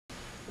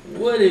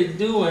What it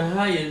doing?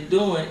 How you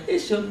doing?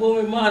 It's your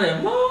boy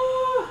Marty.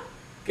 Marr.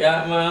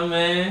 Got my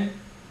man.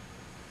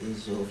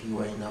 It's so if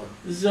you ain't know.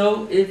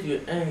 So if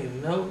you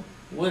ain't know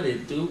what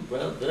it do,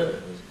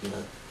 brother. It's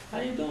good. How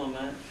you doing,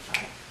 man?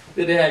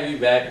 Good to have you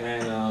back,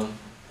 man.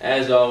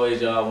 As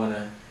always, y'all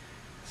wanna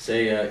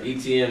say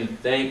ETM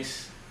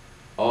thanks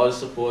all the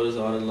supporters,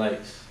 all the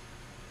likes,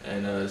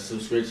 and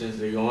subscriptions.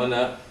 They're going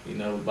up. You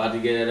know, about to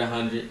get at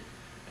 100.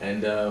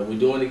 And we're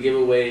doing a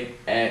giveaway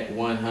at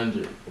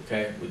 100,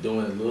 okay? We're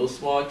doing a little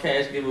small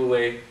cash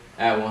giveaway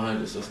at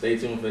 100, so stay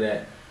tuned for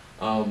that.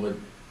 But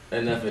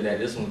enough of that.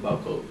 This one's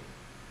about Kobe.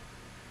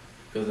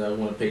 Because I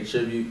want to pay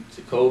tribute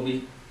to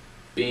Kobe,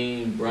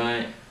 Bean,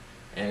 Bryant.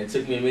 And it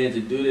took me a minute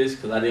to do this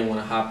because I didn't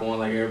want to hop on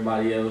like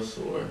everybody else,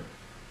 or,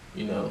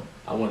 you know,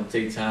 I want to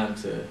take time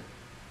to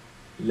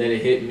let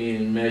it hit me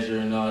and measure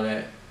and all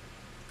that.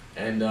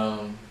 And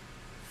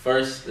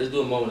first, let's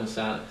do a moment of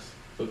silence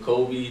for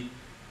Kobe,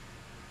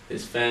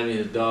 his family,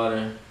 his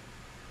daughter,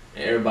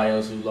 and everybody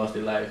else who lost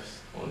their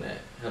lives on that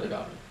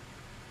helicopter.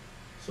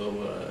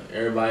 So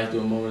everybody's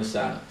doing a moment of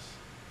silence.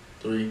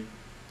 3,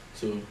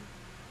 2,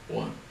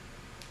 1.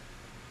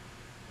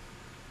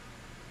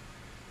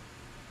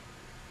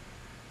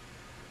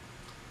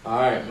 All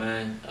right,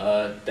 man.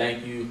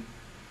 Thank you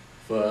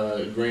for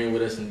agreeing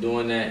with us and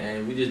doing that.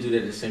 And we just do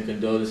that to send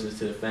condolences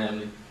to the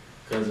family,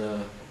 because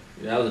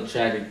that was a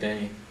tragic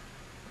thing.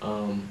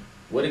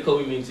 What did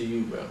Kobe mean to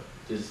you, bro?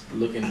 Just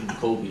looking at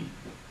Kobe.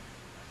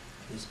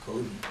 It's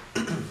Kobe.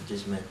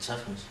 Just meant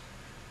toughness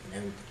and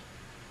everything.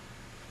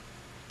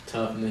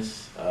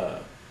 Toughness.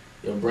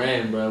 Your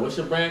brand, bro. What's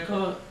your brand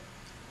called?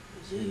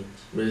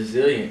 Resilience.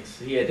 Resilience.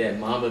 He had that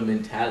Mamba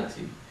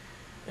mentality.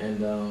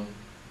 And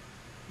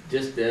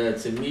just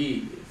to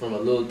me, from a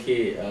little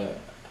kid,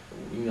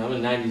 you know, I'm a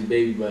 90s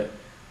baby, but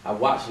I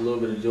watched a little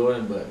bit of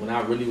Jordan, but when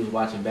I really was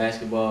watching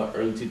basketball,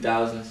 early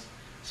 2000s,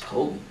 it's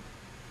Kobe.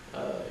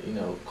 You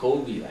know,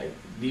 Kobe, like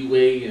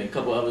D-Wade and a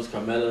couple others,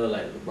 Carmelo,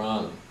 like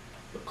LeBron.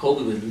 But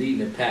Kobe was leading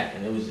the pack,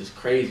 and it was just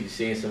crazy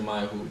seeing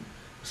somebody who was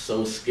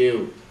so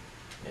skilled.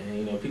 And,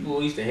 you know,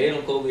 people used to hate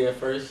on Kobe at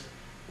first,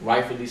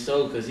 rightfully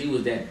so, because he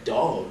was that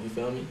dog, you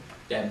feel me?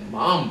 That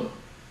Mamba.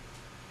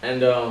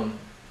 And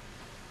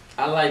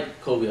I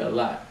like Kobe a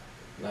lot.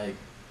 Like,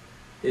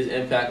 his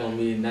impact on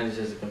me, not just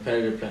as a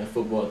competitor playing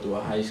football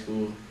throughout high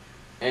school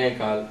and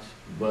college,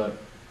 but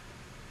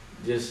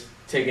just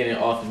taking it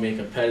off of being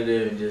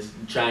competitive and just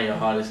trying your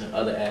hardest in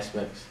other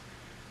aspects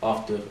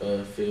off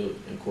the field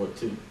and court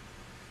too.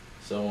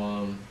 So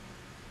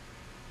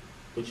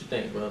what you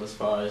think, bro, as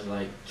far as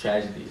like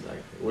tragedies,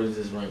 like where does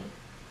this rank?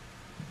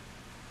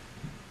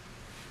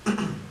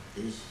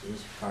 This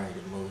is probably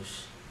the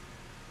most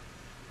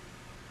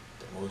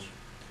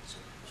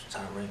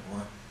top ranked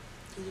one,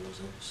 because it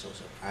was so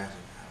surprising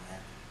how it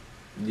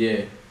happened.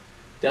 Yeah,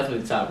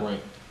 definitely top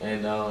ranked.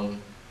 And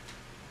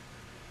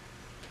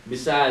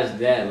besides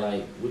that,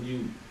 like, would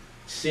you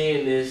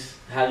seeing this?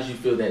 How did you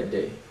feel that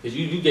day? Because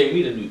you gave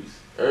me the news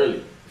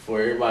early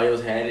before everybody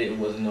else had it. It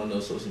wasn't on no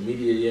social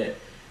media yet.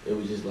 It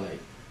was just like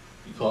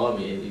you called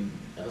me and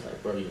I was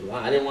like, bro, you're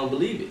lying. I didn't want to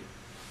believe it.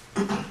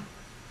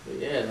 But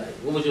yeah, like,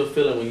 what was your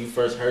feeling when you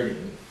first heard it?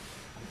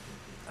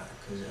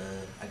 Because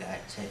I got a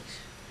text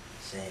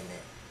saying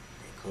that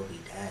Kobe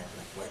died. I'm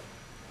like, what?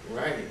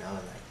 Right. And I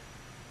was like,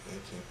 yeah,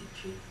 it can't be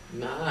true.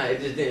 Nah,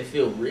 it just didn't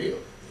feel real.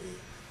 Yeah.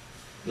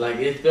 Like,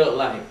 it felt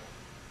like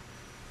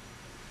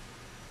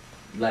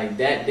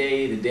that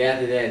day, the day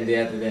after that, and the day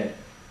after that,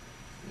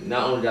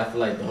 not only did I feel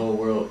like the whole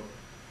world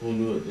who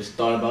knew it just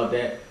thought about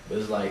that, but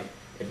it's like,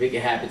 if it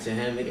could happen to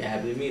him, it could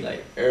happen to me.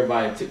 Like,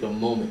 everybody took a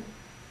moment.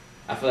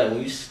 I feel like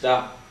when you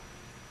stop,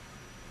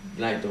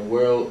 like, the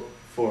world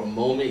for a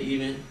moment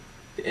even,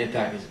 the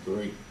impact is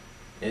great.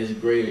 And it's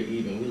greater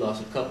even. We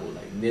lost a couple,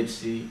 like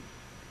Nipsey,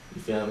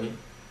 you feel me?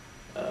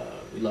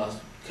 We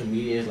lost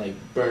comedians like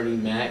Bernie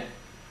Mac,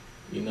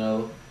 you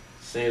know,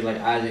 singers like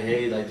Isaac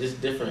Hayes, like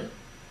just different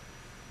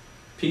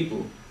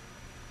people.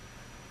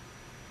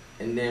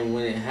 And then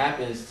when it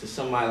happens to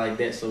somebody like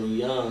that, so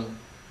young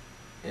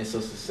and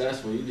so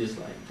successful, you just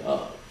like,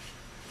 dog,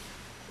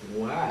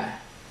 why?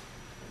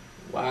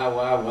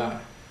 Why?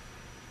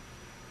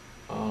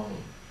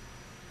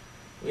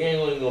 We ain't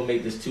only gonna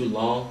make this too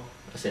long.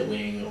 I said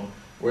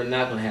we're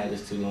not gonna have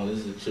this too long.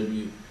 This is a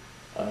tribute.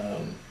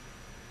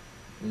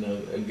 You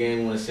know, again,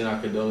 we want to send our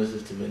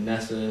condolences to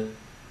Vanessa,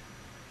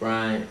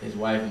 Brian, his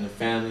wife, and the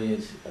family,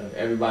 and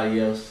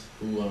everybody else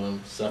who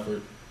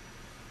suffered.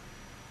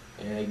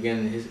 And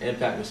again, his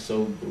impact was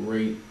so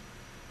great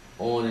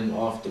on and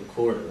off the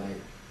court. Like,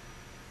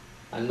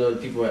 I know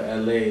the people at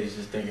LA is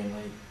just thinking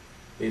like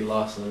they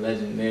lost a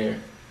legend there,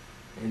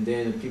 and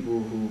then the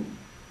people who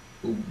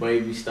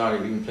maybe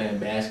started even playing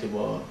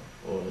basketball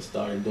or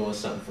started doing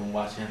something from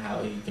watching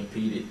how he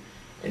competed.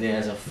 And then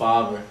as a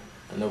father,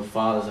 I know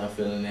fathers are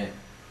feeling that,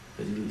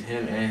 because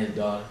him and his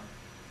daughter,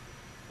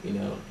 you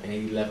know, and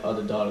he left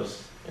other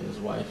daughters and his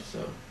wife.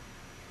 So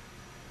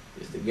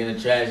it's again a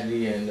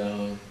tragedy.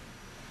 And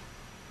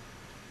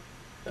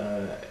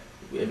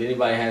if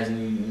anybody has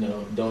any, you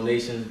know,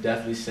 donations,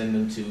 definitely send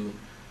them to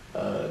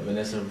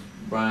Vanessa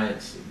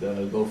Bryant's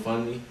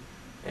GoFundMe,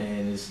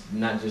 and it's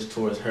not just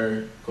towards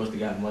her. Of course, they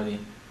got money.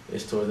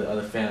 It's towards the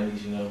other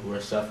families, you know, who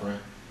are suffering.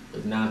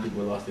 Because 9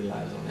 people lost their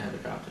lives on the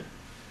helicopter.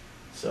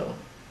 So,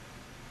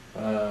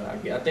 I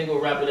think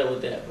we'll wrap it up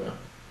with that, bro.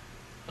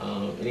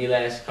 Any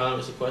last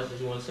comments or questions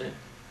you want to say?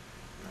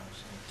 No, I'm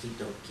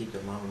saying keep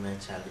the mama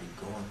mentality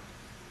going.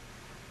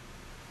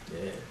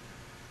 Yeah.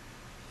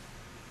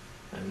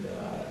 And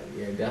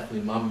yeah,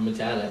 definitely mama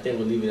mentality. I think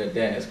we'll leave it at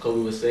that. As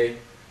Kobe would say,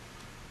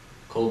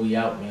 Kobe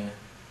out, man.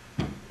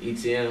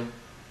 ETM,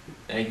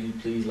 thank you.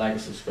 Please like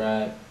and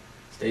subscribe.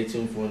 Stay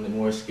tuned for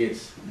more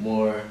skits,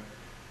 more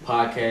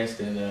podcasts,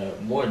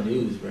 and more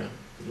news, bro.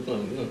 We're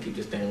gonna keep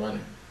this thing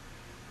running.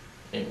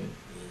 Ain't we?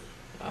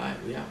 Yeah. All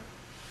right, we out.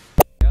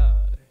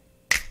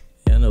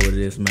 Yeah, I know what it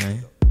is,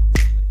 man.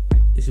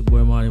 It's your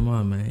boy Marty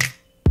Marr, man.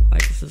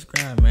 Like and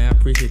subscribe, man. I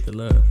appreciate the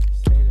love.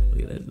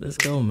 Let's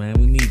go, man.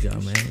 We need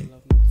y'all, man.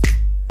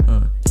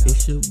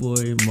 It's your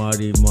boy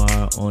Marty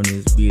Marr on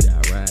this beat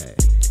I ride.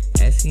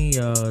 Asking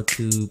y'all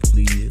to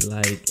please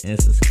like and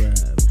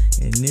subscribe.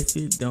 And if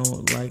you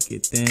don't like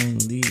it, then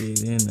leave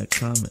it in the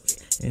comments.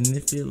 And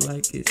if you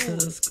like it,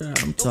 subscribe.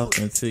 I'm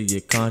talking to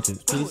your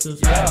conscience. Please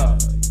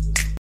subscribe.